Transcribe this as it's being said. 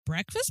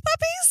Breakfast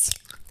puppies?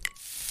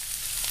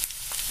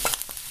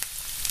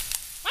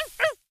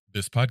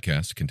 This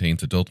podcast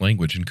contains adult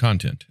language and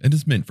content and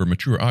is meant for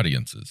mature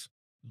audiences.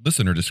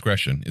 Listener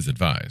discretion is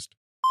advised.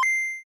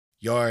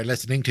 You're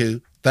listening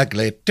to The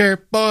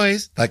Glitter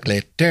Boys, The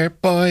Glitter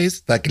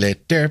Boys, The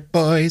Glitter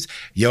Boys.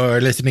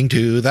 You're listening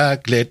to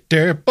The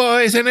Glitter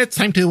Boys, and it's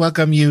time to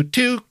welcome you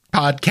to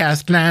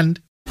Podcast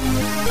Land.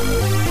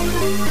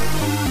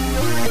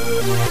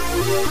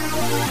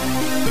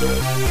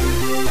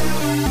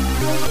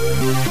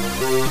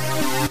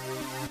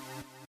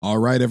 All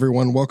right,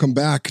 everyone, welcome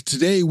back.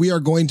 Today, we are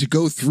going to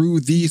go through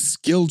the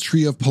skill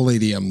tree of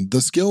Palladium.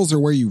 The skills are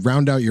where you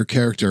round out your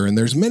character, and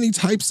there's many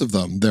types of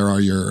them. There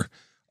are your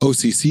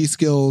OCC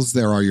skills,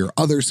 there are your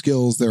other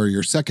skills, there are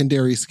your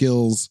secondary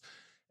skills,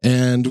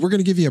 and we're going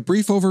to give you a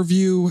brief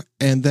overview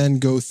and then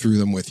go through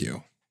them with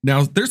you.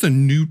 Now, there's a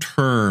new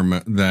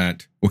term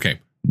that,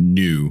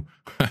 new.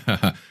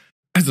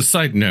 As a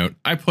side note,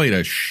 I played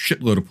a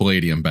shitload of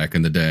Palladium back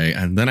in the day,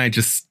 and then I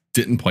just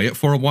didn't play it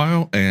for a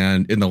while,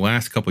 and in the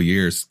last couple of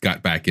years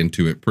got back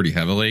into it pretty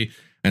heavily,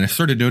 and I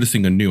started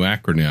noticing a new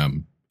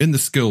acronym in the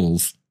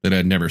skills that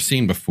I'd never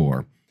seen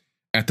before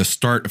at the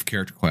start of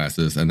character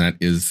classes, and that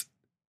is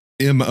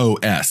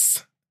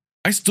MOS.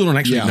 I still don't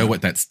actually know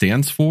what that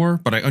stands for,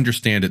 but I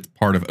understand it's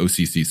part of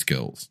OCC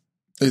skills.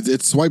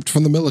 It's swiped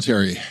from the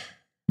military.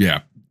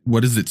 Yeah.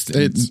 What is it?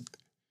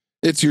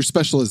 It's your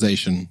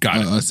specialization,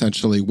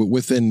 essentially,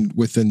 within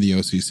the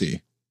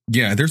OCC.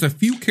 Yeah, there's a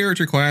few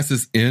character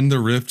classes in the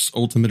Rifts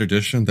Ultimate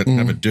Edition that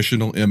have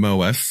additional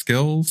MOS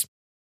skills.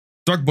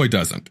 Dogboy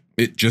doesn't.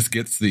 It just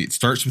it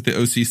starts with the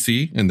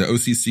OCC, and the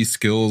OCC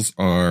skills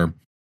are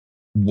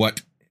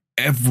what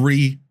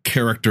every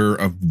character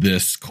of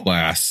this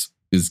class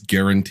is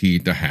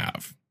guaranteed to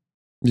have.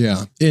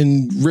 Yeah.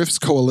 In Rifts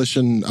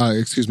Coalition,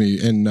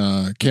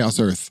 in Chaos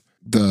Earth,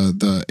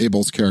 the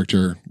Abel's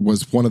character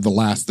was one of the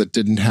last that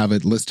didn't have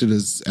it listed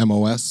as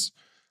MOS.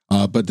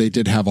 But they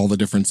did have all the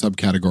different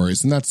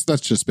subcategories, and that's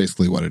just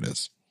basically what it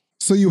is.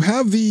 So you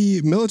have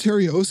the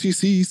military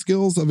OCC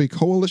skills of a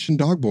coalition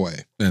dog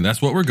boy. And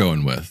that's what we're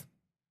going with.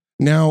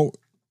 Now,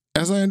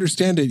 as I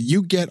understand it,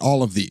 you get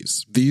all of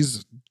these.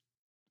 These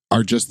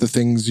are just the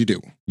things you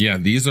do. Yeah,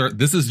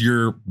 this is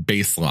your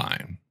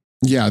baseline.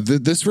 Yeah,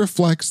 this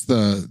reflects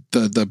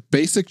the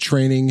basic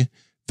training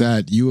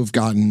that you have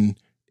gotten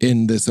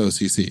in this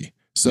OCC.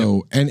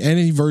 So, and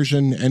any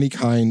version, any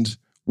kind,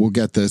 will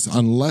get this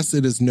unless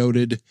it is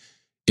noted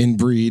in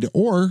breed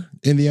or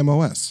in the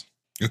MOS.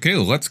 Okay,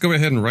 let's go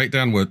ahead and write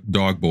down what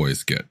dog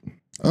boys get.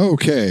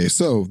 Okay,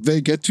 so they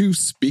get to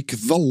speak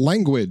the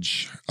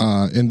language.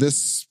 In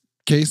this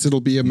case,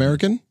 it'll be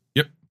American.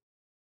 Yep.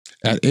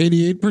 At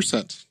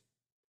 88%.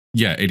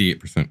 Yeah,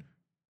 88%.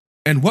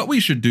 And what we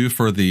should do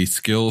for the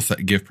skills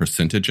that give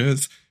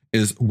percentages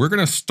is we're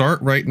going to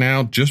start right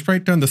now, just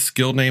write down the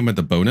skill name and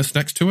the bonus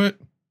next to it,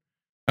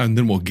 and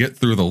then we'll get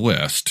through the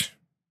list.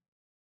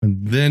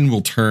 And then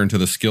we'll turn to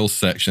the skills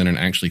section and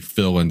actually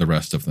fill in the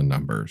rest of the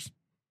numbers.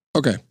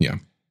 Okay. Yeah.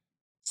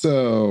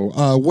 So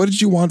what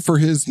did you want for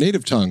his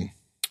native tongue?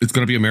 It's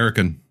going to be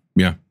American.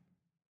 Yeah.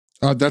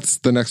 That's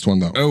the next one,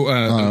 though.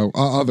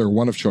 Other,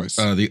 one of choice.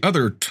 The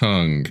other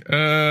tongue.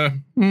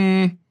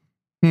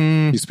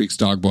 He speaks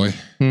dog boy.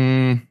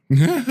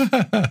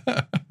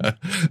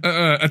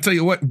 I tell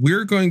you what,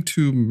 we're going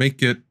to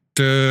make it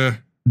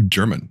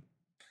German.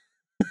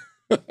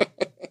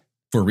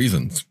 For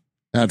reasons.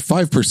 At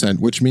 5%,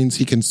 which means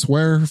he can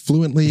swear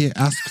fluently,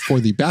 ask for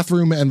the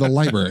bathroom and the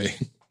library.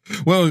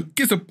 Well, it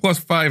gives a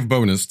 +5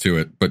 bonus to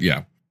it, but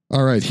yeah.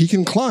 All right. He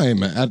can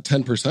climb at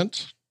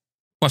 10%.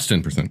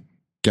 +10%.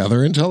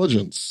 Gather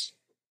intelligence.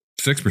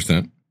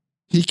 6%.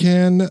 He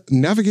can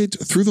navigate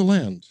through the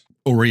land.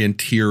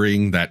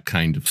 Orienteering, that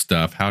kind of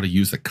stuff. How to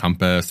use a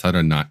compass, how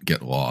to not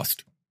get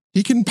lost.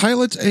 He can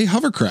pilot a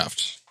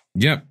hovercraft.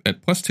 Yep,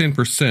 at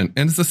 +10%.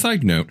 And as a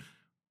side note,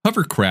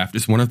 hovercraft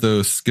is one of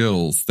those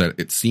skills that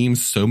it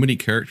seems so many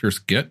characters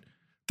get.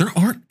 There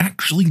aren't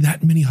actually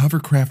that many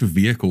hovercraft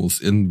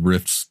vehicles in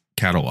Rift's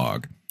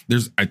catalog.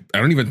 I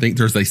don't even think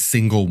there's a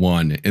single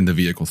one in the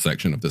vehicle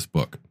section of this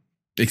book,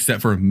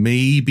 except for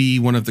maybe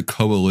one of the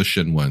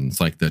coalition ones,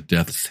 like the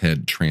Death's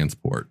Head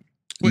transport.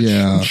 Which,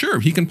 sure,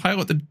 he can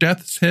pilot the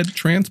Death's Head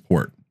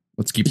transport.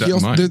 Let's keep that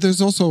in mind.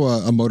 There's also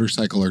a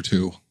motorcycle or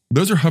two.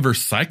 Those are hover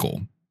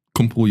cycle.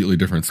 Completely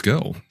different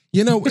skill.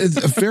 You know, it's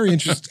very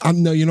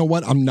interesting. No, you know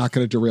what? I'm not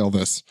going to derail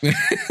this.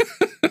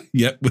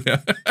 Yep.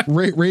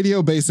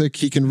 Radio basic.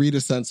 He can read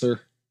a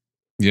sensor.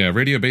 Yeah.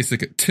 Radio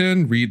basic at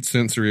 10. Read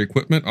sensory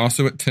equipment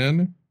also at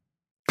 10.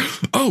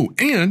 Oh,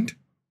 and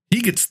he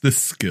gets this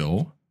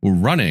skill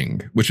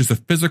running, which is a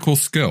physical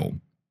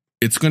skill.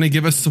 It's going to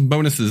give us some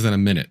bonuses in a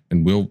minute,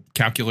 and we'll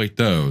calculate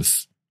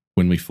those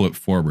when we flip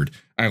forward.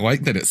 I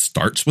like that it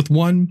starts with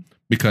 1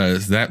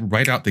 because that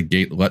right out the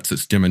gate lets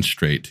us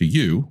demonstrate to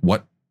you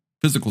what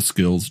physical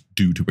skills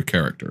do to a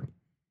character.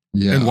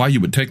 Yeah. And why you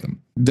would take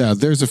them. Yeah,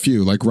 there's a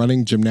few, like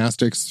running,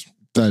 gymnastics,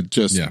 that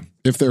just,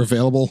 if they're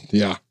available,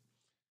 yeah.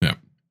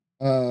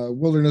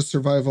 wilderness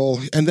survival,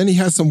 and then he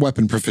has some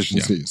weapon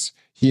proficiencies.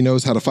 He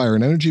knows how to fire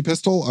an energy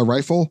pistol, a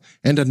rifle,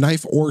 and a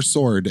knife or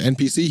sword.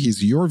 NPC,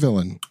 he's your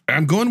villain.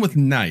 I'm going with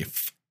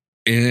knife.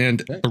 And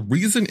the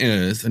reason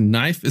is a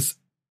knife is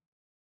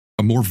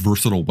a more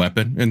versatile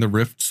weapon in the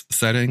Rifts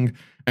setting.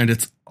 And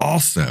it's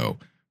also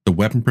the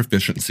weapon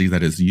proficiency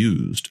that is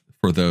used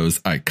for those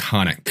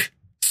iconic,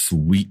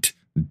 sweet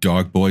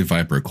dog boy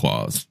vibro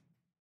claws.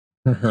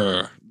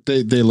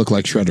 They look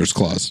like Shredder's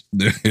claws.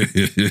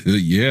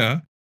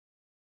 Yeah.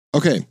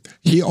 Okay.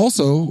 He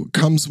also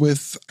comes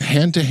with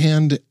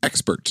hand-to-hand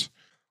expert,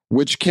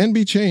 which can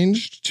be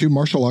changed to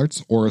martial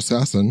arts or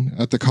assassin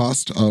at the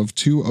cost of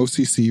 2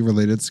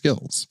 OCC-related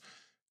skills.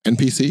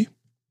 NPC?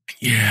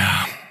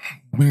 Yeah.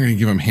 We're going to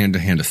give him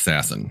hand-to-hand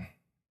assassin.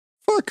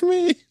 Fuck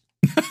me.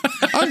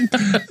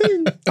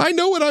 I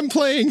know what I'm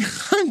playing.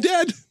 I'm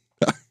dead.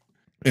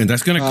 And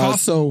that's going to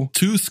cost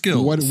 2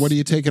 skills. What are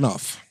you taking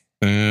off?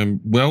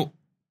 Well,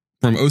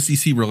 from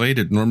OCC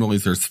related, normally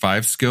there's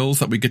 5 skills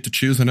that we get to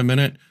choose in a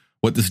minute.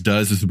 What this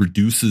does is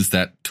reduces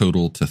that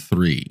total to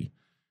 3.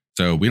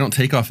 So we don't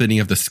take off any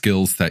of the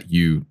skills that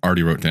you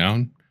already wrote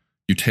down.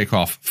 You take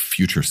off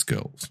future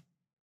skills.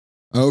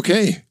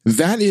 Okay.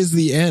 That is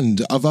the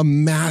end of a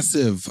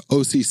massive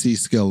OCC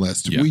skill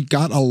list. Yeah. We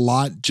got a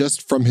lot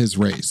just from his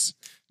race,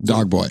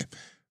 Dogboy,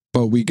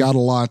 but we got a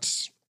lot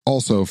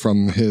also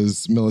from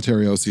his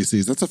military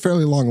OCCs. That's a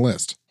fairly long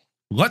list.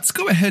 Let's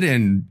go ahead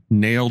and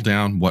nail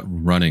down what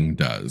running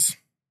does.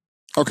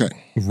 Okay.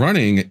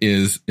 Running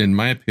is, in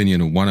my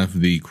opinion, one of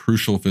the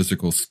crucial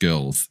physical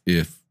skills.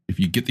 If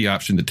you get the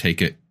option to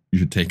take it, you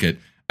should take it.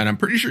 And I'm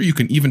pretty sure you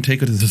can even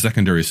take it as a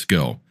secondary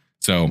skill.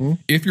 So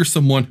if you're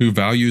someone who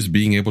values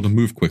being able to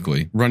move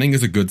quickly, running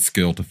is a good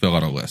skill to fill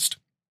out a list.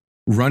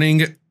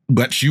 Running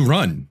lets you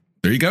run.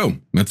 There you go.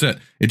 That's it.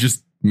 It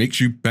just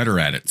makes you better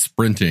at it.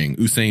 Sprinting,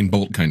 Usain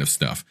Bolt kind of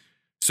stuff.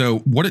 So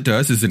what it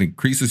does is it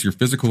increases your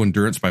physical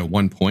endurance by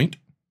 1 point.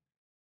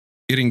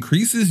 It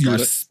increases your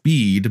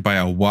speed by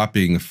a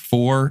whopping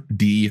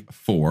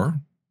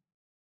 4d4.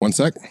 1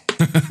 sec.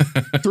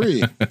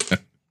 3.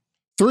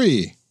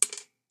 3.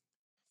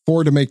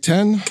 4 to make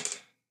 10.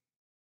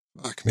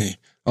 Fuck me.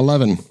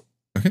 11.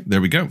 Okay,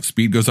 there we go.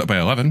 Speed goes up by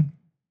 11.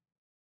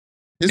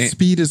 His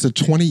speed is a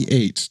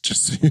 28,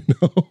 just so you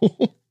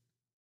know.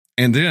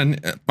 And then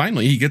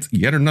finally, he gets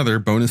yet another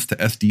bonus to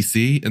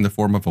SDC in the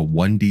form of a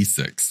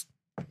 1d6.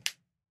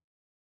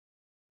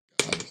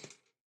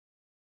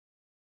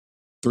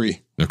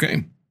 3.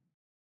 Okay.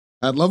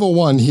 At level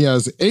 1, he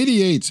has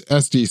 88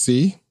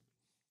 SDC.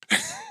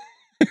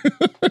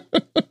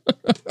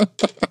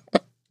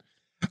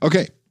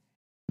 Okay.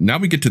 Now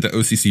we get to the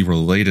OCC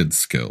related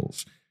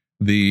skills.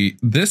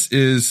 This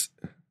is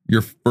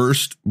your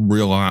first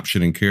real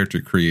option in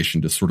character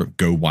creation to sort of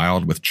go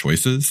wild with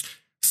choices.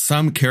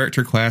 Some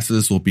character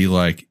classes will be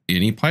like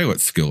any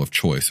pilot skill of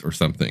choice or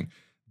something.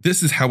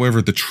 This is,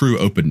 however, the true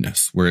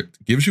openness, where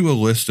it gives you a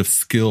list of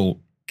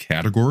skill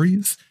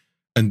categories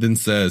and then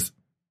says,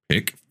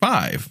 pick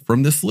 5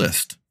 from this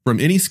list, from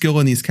any skill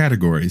in these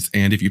categories.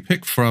 And if you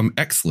pick from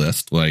X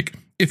list, like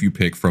if you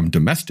pick from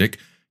domestic,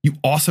 you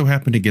also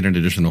happen to get an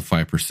additional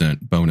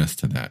 5% bonus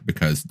to that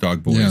because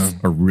dog boys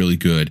are really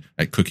good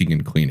at cooking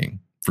and cleaning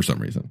for some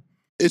reason.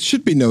 It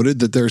should be noted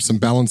that there's some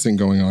balancing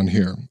going on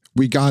here.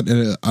 We got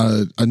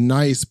a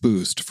nice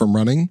boost from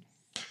running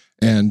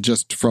and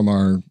just from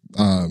our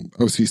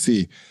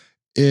OCC.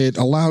 It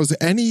allows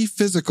any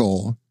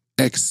physical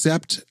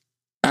except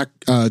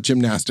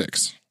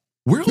gymnastics.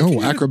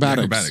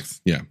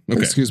 Acrobatics. Yeah.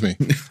 Okay. Excuse me.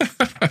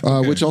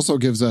 Okay. Which also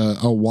gives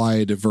a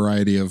wide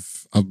variety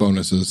of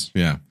bonuses.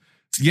 Yeah.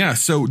 Yeah.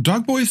 So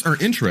dog boys are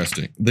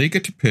interesting. They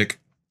get to pick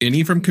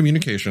any from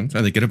communications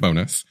and they get a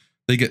bonus.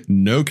 They get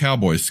no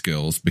cowboy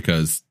skills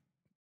because,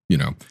 you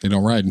know, they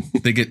don't ride.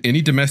 They get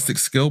any domestic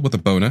skill with a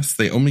bonus.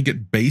 They only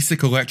get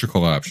basic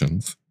electrical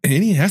options,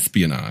 any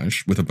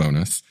espionage with a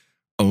bonus,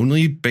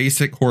 only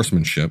basic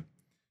horsemanship,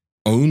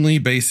 only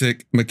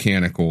basic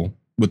mechanical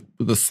with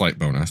a slight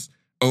bonus,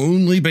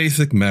 only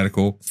basic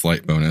medical,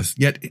 slight bonus,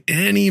 yet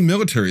any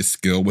military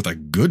skill with a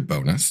good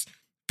bonus.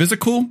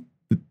 Physical,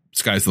 the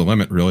sky's the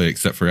limit, really,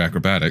 except for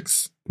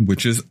acrobatics,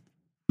 which is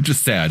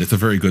sad. It's a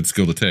very good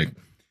skill to take.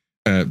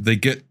 They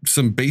get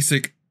some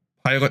basic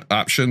pilot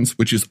options,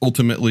 which is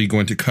ultimately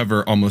going to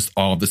cover almost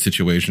all of the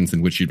situations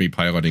in which you'd be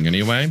piloting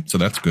anyway. So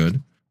that's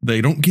good.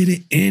 They don't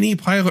get any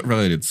pilot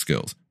related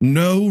skills,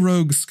 no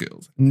rogue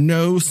skills,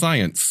 no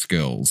science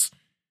skills.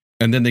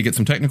 And then they get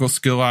some technical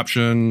skill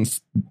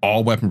options,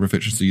 all weapon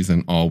proficiencies,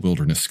 and all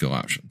wilderness skill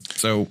options.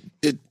 So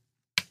it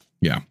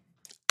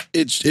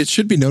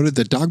should be noted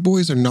that dog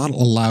boys are not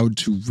allowed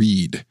to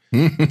read,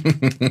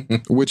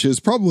 which is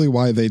probably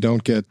why they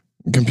don't get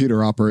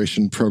computer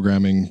operation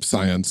programming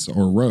science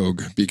or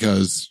rogue,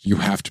 because you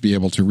have to be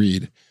able to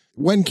read.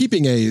 When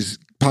keeping a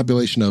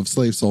population of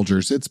slave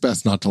soldiers, it's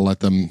best not to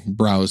let them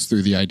browse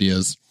through the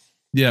ideas.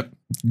 Yep.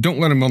 Don't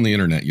let them on the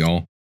internet,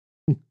 y'all.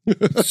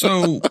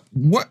 So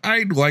what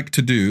I'd like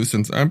to do,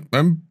 since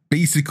I'm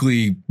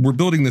basically, we're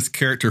building this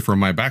character for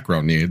my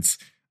background needs,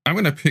 I'm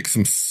going to pick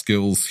some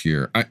skills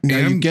here.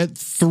 You get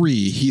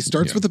 3. He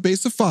starts Yeah. with a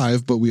base of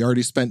 5, but we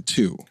already spent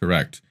 2.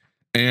 Correct.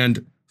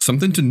 And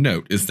something to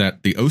note is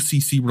that the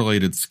OCC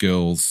related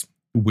skills,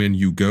 when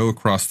you go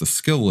across the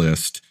skill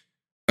list,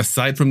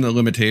 aside from the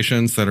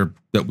limitations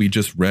that we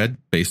just read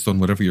based on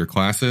whatever your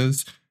class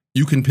is,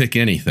 you can pick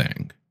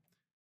anything.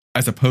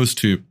 As opposed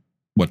to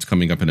what's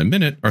coming up in a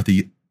minute are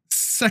the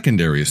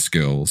secondary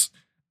skills.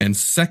 And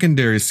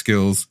secondary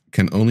skills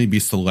can only be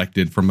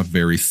selected from a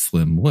very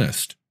slim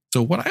list.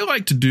 So what I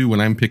like to do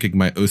when I'm picking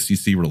my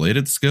OCC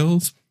related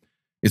skills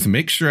is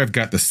make sure I've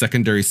got the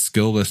secondary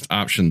skill list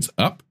options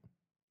up.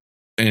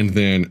 And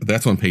then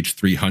that's on page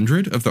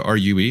 300 of the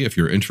RUE. If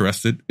you're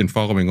interested in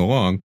following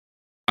along,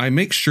 I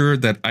make sure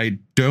that I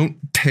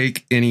don't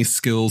take any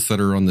skills that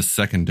are on the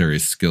secondary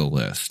skill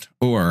list,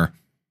 or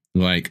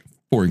like,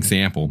 for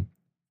example,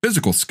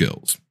 physical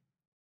skills.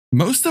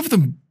 Most of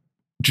them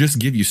just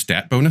give you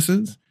stat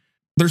bonuses.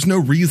 There's no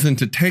reason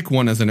to take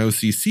one as an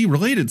OCC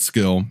related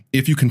skill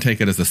if you can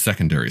take it as a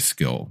secondary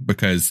skill,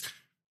 because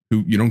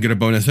you don't get a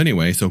bonus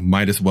anyway. So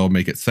might as well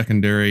make it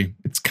secondary.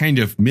 It's kind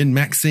of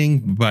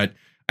min-maxing, but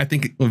I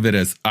think of it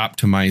as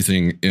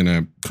optimizing in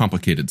a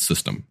complicated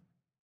system.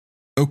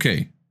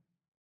 Okay.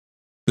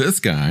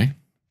 This guy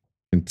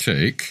can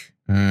take,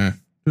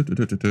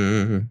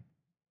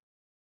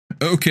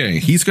 okay,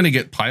 he's going to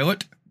get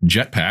pilot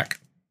jetpack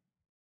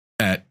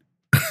at,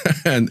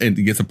 and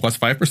he gets a plus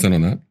 5%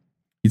 on that.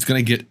 He's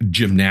going to get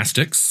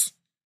gymnastics,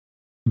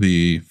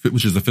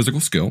 which is a physical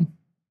skill.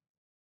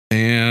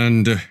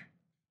 And do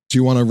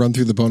you want to run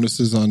through the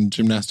bonuses on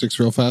gymnastics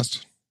real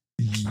fast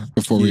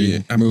before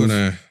we move?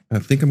 I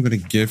think I'm going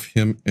to give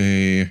him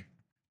and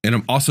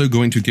I'm also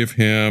going to give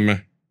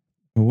him,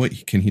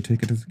 what can he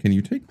take it as? Can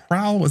you take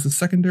prowl as a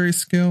secondary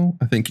skill?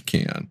 I think you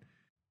can.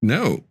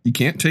 No, you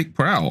can't take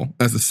prowl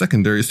as a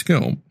secondary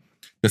skill.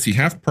 Does he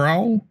have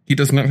prowl? He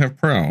does not have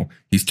prowl.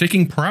 He's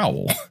taking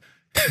prowl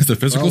as a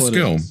physical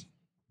skill.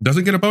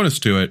 Doesn't get a bonus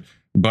to it,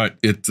 but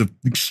it's an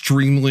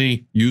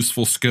extremely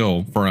useful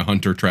skill for a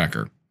hunter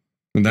tracker.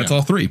 And that's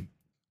all 3.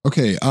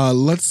 Okay,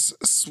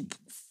 let's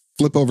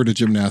flip over to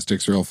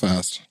gymnastics real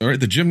fast. All right,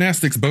 the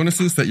gymnastics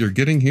bonuses that you're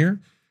getting here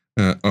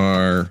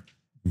are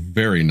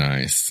very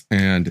nice.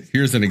 And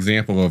here's an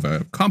example of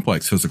a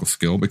complex physical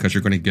skill, because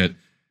you're going to get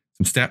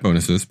some stat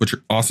bonuses, but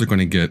you're also going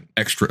to get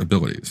extra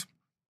abilities.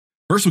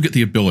 First, we'll get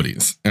the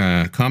abilities.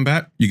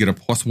 Combat, you get a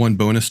 +1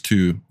 bonus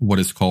to what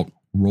is called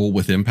roll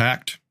with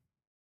impact.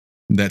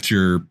 That's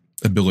your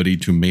ability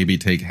to maybe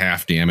take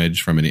half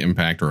damage from an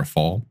impact or a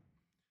fall.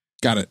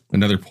 Got it.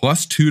 Another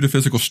 +2 to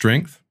physical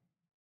strength.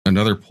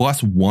 Another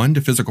 +1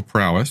 to physical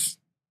prowess.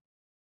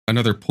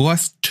 Another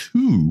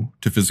 +2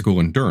 to physical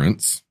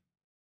endurance.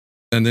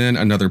 And then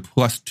another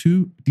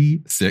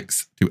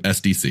 +2d6 to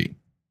SDC.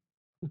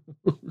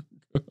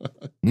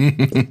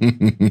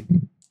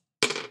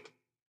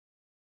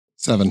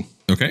 7.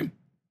 Okay.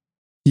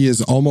 He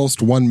is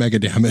almost 1 mega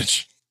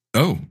damage.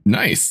 Oh,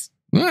 nice.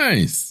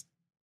 Nice.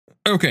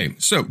 Okay,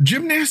 so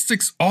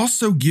gymnastics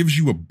also gives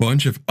you a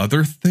bunch of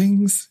other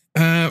things.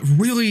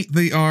 Really,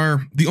 they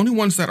are the only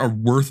ones that are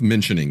worth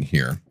mentioning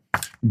here,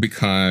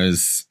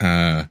 because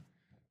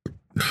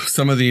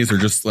some of these are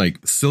just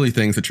like silly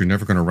things that you're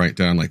never going to write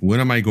down. Like, when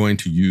am I going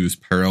to use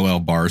parallel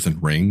bars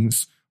and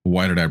rings?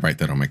 Why did I write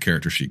that on my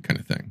character sheet, kind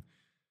of thing?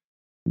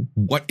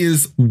 What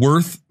is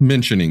worth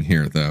mentioning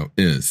here, though,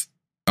 is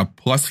a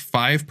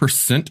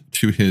 +5%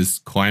 to his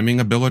climbing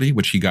ability,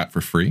 which he got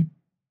for free.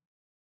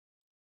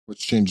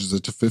 Which changes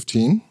it to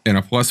 15. And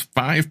a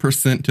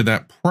 +5% to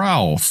that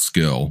prowl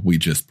skill we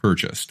just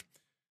purchased.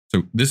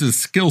 So this is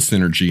skill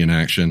synergy in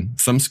action.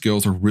 Some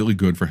skills are really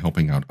good for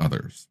helping out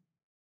others.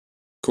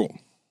 Cool.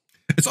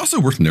 It's also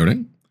worth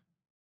noting,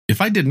 if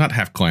I did not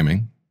have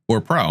climbing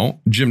or prowl,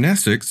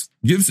 gymnastics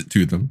gives it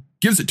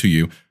to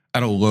you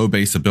at a low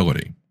base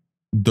ability.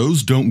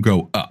 Those don't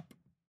go up,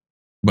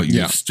 but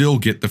you still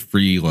get the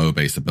free low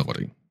base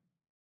ability.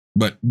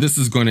 But this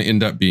is going to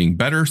end up being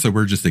better, so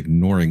we're just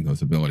ignoring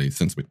those abilities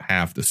since we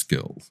have the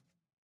skills.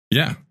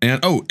 Yeah,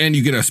 and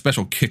you get a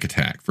special kick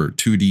attack for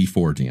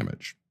 2d4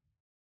 damage.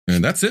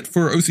 And that's it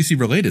for OCC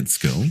related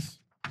skills.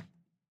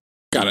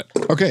 Got it.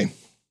 Okay.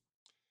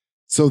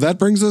 So that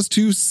brings us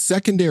to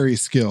secondary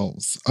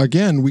skills.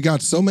 Again, we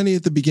got so many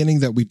at the beginning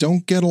that we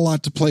don't get a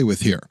lot to play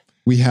with here.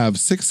 We have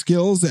 6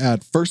 skills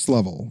at first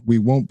level. We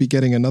won't be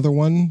getting another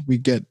one. We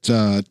get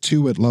 2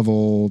 at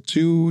level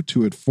 2,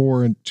 2 at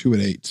 4, and 2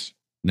 at 8.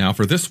 Now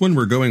for this one,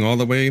 we're going all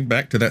the way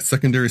back to that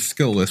secondary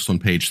skill list on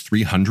page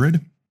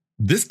 300.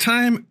 This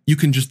time, you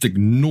can just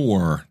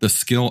ignore the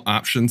skill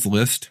options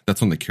list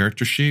that's on the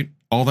character sheet.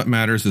 All that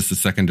matters is the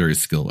secondary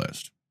skill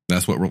list.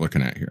 That's what we're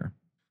looking at here.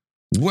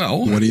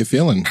 Well, what are you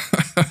feeling?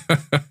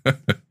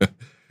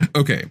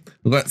 Okay,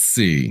 let's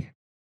see.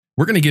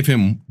 We're going to give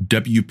him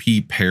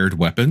WP paired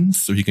weapons,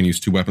 so he can use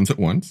 2 weapons at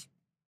once.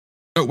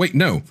 Oh, wait,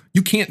 no,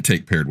 you can't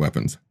take paired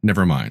weapons.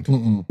 Never mind.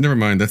 Never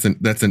mind.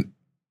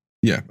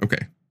 Yeah,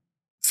 okay.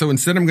 So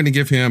instead, I'm going to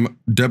give him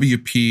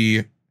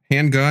WP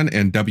handgun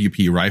and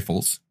WP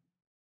rifles,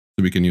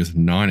 so we can use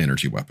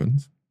non-energy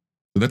weapons.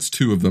 So that's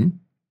 2 of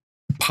them.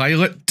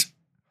 pilot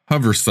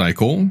hover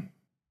cycle.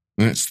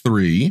 That's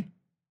 3.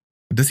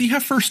 Does he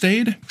have first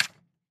aid?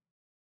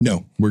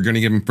 No. We're going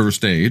to give him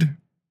first aid.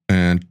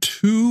 And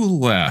 2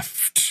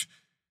 left.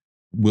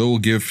 We'll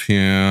give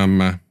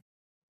him...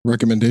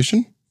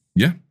 Recommendation?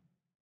 Yeah.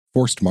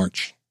 Forced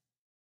march.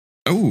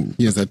 Oh.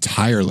 He is a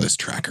tireless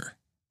tracker.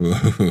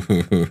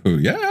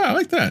 Yeah, I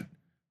like that.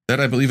 That,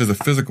 I believe, is a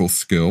physical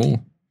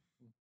skill.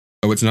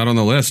 Oh, it's not on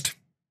the list.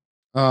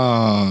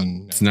 Oh,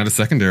 no. It's not a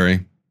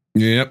secondary.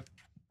 Yep.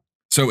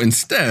 So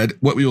instead,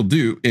 what we will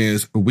do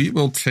is we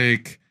will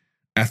take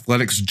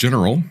athletics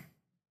general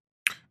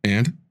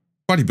and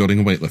bodybuilding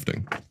and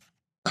weightlifting.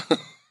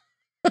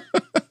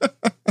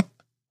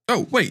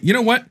 Oh, wait, you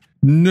know what?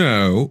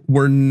 No,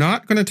 we're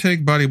not going to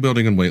take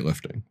bodybuilding and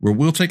weightlifting.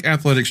 We'll take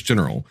athletics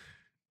general.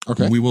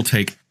 Okay. We will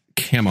take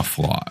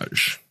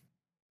camouflage.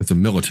 It's a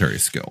military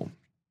skill.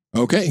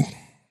 Okay.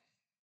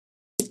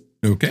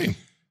 Okay.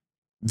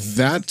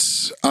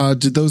 That,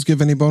 did those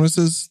give any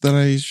bonuses that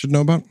I should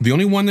know about? The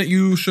only one that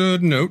you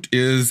should note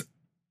is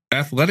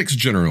athletics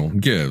general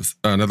gives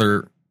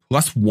another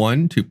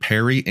 +1 to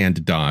parry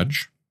and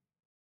dodge,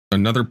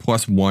 another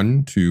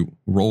 +1 to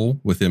roll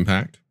with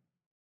impact,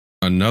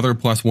 another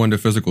 +1 to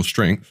physical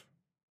strength,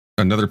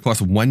 another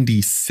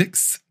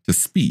 +1d6 to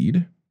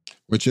speed,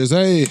 Which is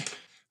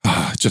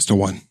just a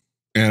 1.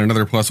 and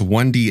another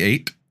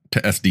 +1d8 to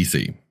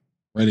SDC.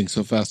 Writing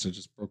so fast, I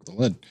just broke the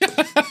lid.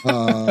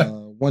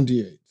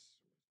 1d8.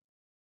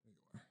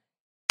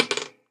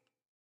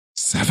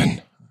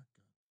 7.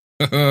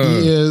 He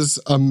is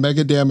a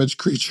mega damage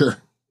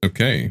creature.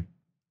 Okay.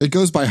 It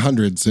goes by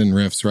hundreds in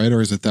Rifts, right?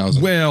 Or is it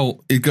thousands?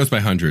 Well, it goes by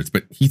hundreds,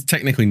 but he's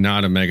technically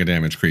not a mega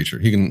damage creature.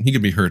 He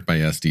can be hurt by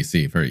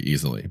SDC very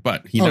easily,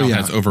 but he now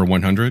has over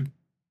 100.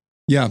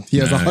 Yeah, he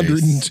has Nice.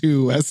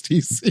 102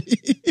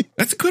 STC.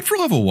 That's good for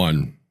level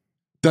 1.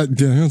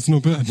 That's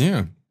not bad.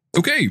 Yeah.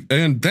 Okay,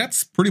 and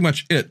that's pretty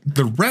much it.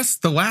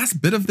 The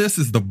last bit of this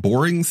is the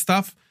boring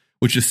stuff,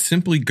 which is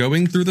simply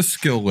going through the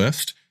skill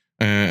list.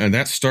 And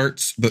that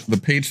starts, the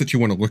page that you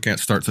want to look at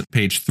starts at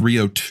page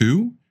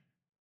 302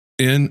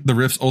 in the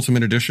Rifts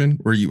Ultimate Edition,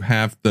 where you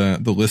have the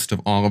list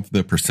of all of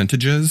the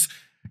percentages.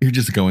 You're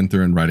just going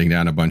through and writing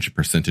down a bunch of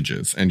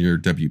percentages and your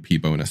WP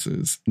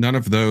bonuses. None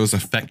of those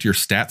affect your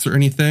stats or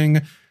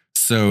anything.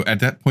 So at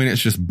that point,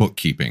 it's just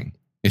bookkeeping.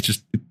 It's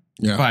just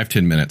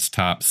 5-10 minutes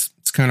tops.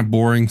 It's kind of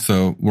boring,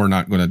 so we're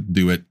not going to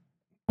do it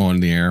on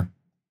the air.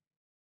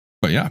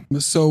 But yeah.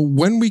 So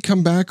when we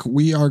come back,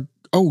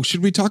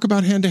 should we talk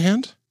about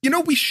hand-to-hand? You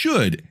know, we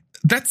should.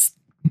 That's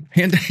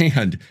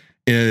hand-to-hand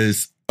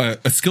is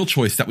a skill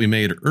choice that we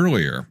made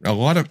earlier.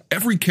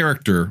 Every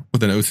character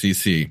with an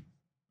OCC,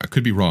 I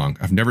could be wrong.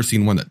 I've never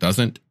seen one that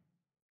doesn't.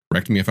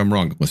 Correct me if I'm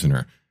wrong,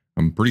 listener.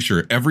 I'm pretty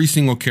sure every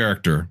single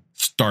character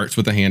starts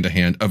with a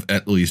hand-to-hand of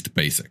at least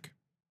basic.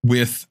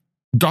 With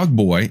Dog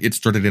Boy, it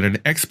started at an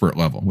expert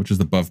level, which is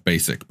above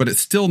basic, but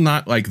it's still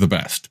not like the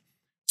best.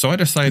 So I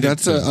decided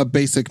that's a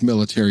basic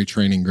military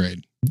training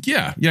grade.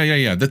 Yeah.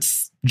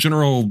 That's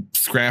general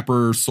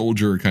scrapper,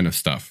 soldier kind of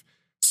stuff.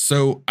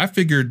 So I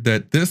figured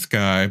that this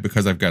guy,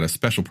 because I've got a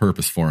special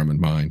purpose for him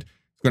in mind,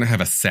 is going to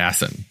have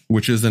assassin,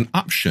 which is an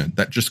option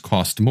that just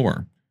cost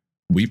more.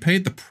 We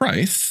paid the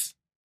price.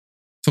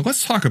 So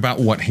let's talk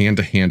about what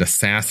hand-to-hand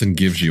assassin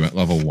gives you at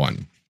level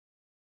 1.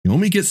 He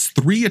only gets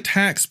 3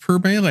 attacks per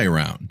melee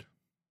round.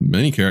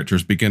 Many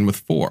characters begin with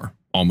 4,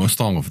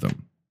 almost all of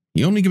them.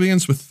 He only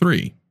begins with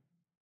 3.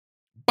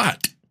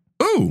 But,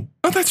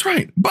 that's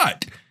right.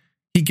 But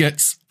he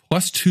gets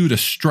 +2 to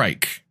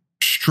strike.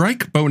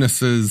 Strike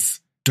bonuses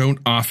don't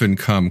often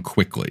come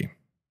quickly.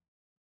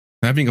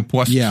 Having a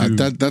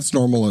 +2. That's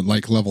normal at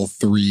like level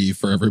 3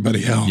 for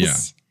everybody else.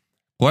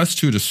 Yeah.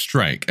 +2 to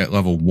strike at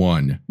level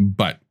 1.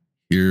 But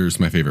here's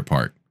my favorite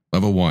part.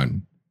 Level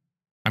 1.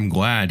 I'm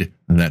glad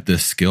that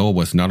this skill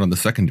was not on the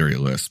secondary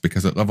list,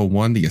 because at level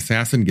 1, the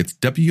assassin gets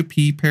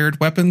WP paired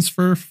weapons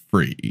for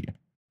free.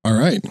 All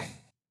right.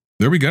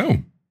 There we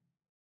go.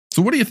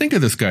 So what do you think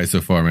of this guy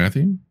so far,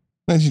 Matthew?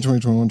 19, 20,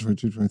 21,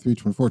 22, 23,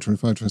 24,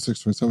 25, 26,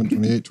 27,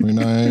 28,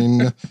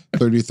 29,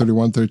 30,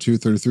 31, 32,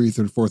 33,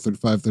 34,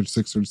 35,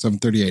 36, 37,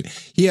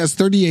 38. He has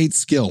 38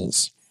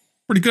 skills.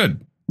 Pretty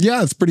good.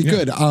 Yeah, it's pretty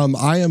good.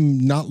 I am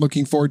not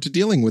looking forward to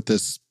dealing with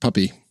this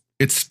puppy.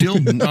 It's still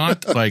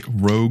not like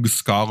rogue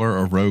scholar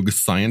or rogue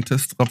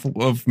scientist level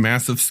of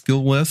massive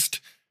skill list,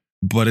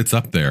 but it's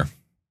up there.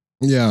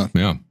 Yeah.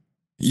 Yeah.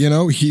 You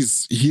know,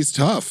 he's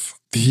tough.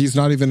 He's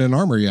not even in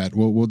armor yet.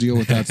 We'll deal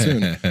with that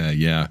soon.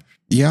 Yeah.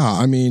 Yeah,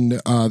 I mean,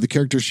 the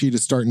character sheet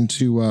is starting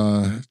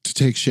to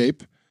take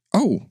shape.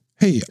 Oh,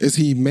 hey, is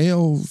he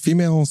male,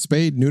 female,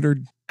 spayed,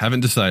 neutered?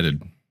 Haven't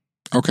decided.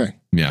 Okay.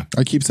 Yeah.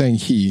 I keep saying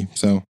he,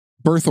 so.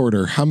 Birth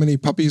order, how many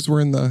puppies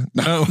were in the...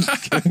 No,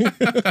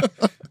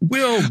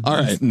 Well, all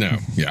right. No,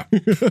 yeah.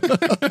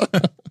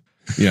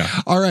 Yeah.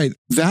 All right.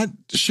 That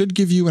should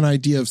give you an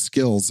idea of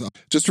skills.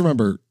 Just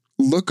remember,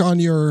 look on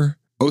your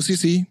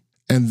OCC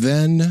and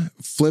then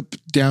flip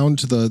down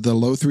to the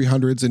low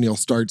 300s and you'll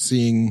start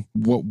seeing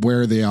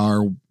where they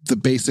are, the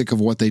basic of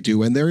what they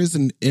do. And there is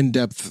an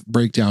in-depth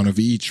breakdown of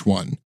each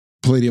one.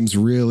 Palladium's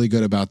really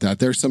good about that.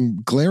 There's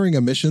some glaring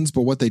omissions,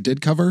 but what they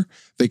did cover,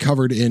 they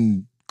covered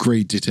in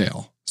great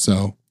detail.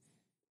 So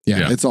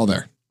yeah. It's all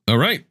there. All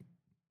right.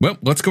 Well,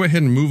 let's go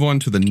ahead and move on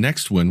to the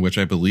next one, which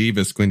I believe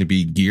is going to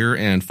be gear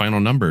and final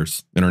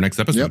numbers in our next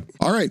episode. Yep.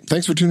 All right.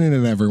 Thanks for tuning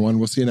in, everyone.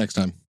 We'll see you next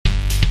time.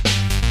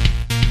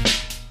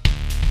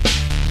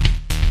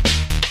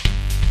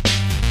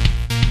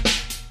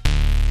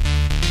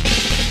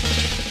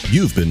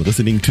 You've been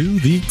listening to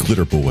The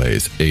Glitter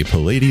Boys, a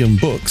Palladium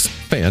Books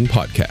fan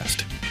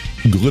podcast.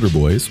 Glitter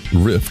Boys,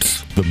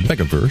 Rifts, the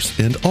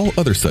Megaverse, and all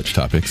other such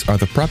topics are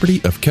the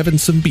property of Kevin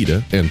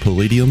Simbita and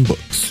Palladium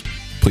Books.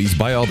 Please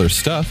buy all their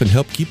stuff and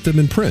help keep them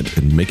in print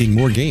and making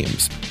more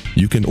games.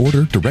 You can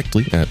order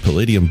directly at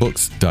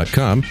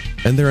palladiumbooks.com,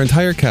 and their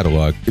entire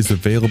catalog is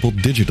available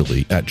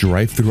digitally at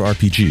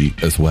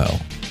DriveThruRPG as well.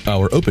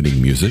 Our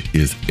opening music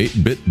is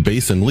 8-Bit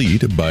Bass and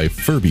Lead by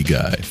Furby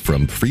Guy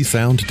from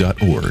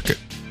freesound.org.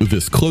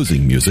 This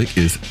closing music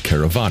is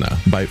Caravana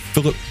by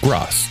Philip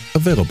Gross,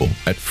 available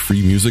at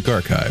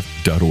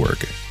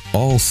freemusicarchive.org.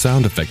 All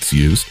sound effects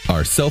used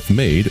are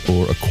self-made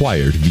or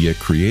acquired via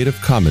Creative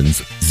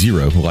Commons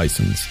Zero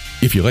license.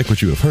 If you like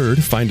what you have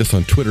heard, find us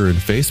on Twitter and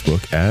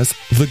Facebook as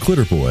The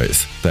Glitter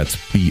Boys. That's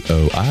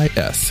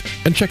BOIS.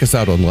 And check us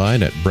out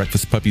online at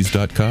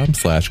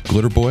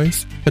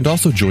breakfastpuppies.com/glitterboys. And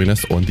also join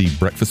us on the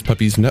Breakfast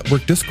Puppies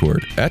Network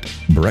Discord at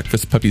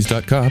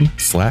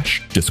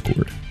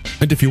breakfastpuppies.com/discord.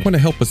 And if you want to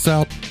help us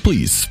out,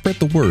 please spread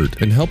the word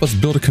and help us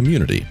build a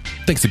community.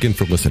 Thanks again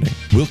for listening.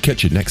 We'll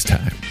catch you next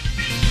time.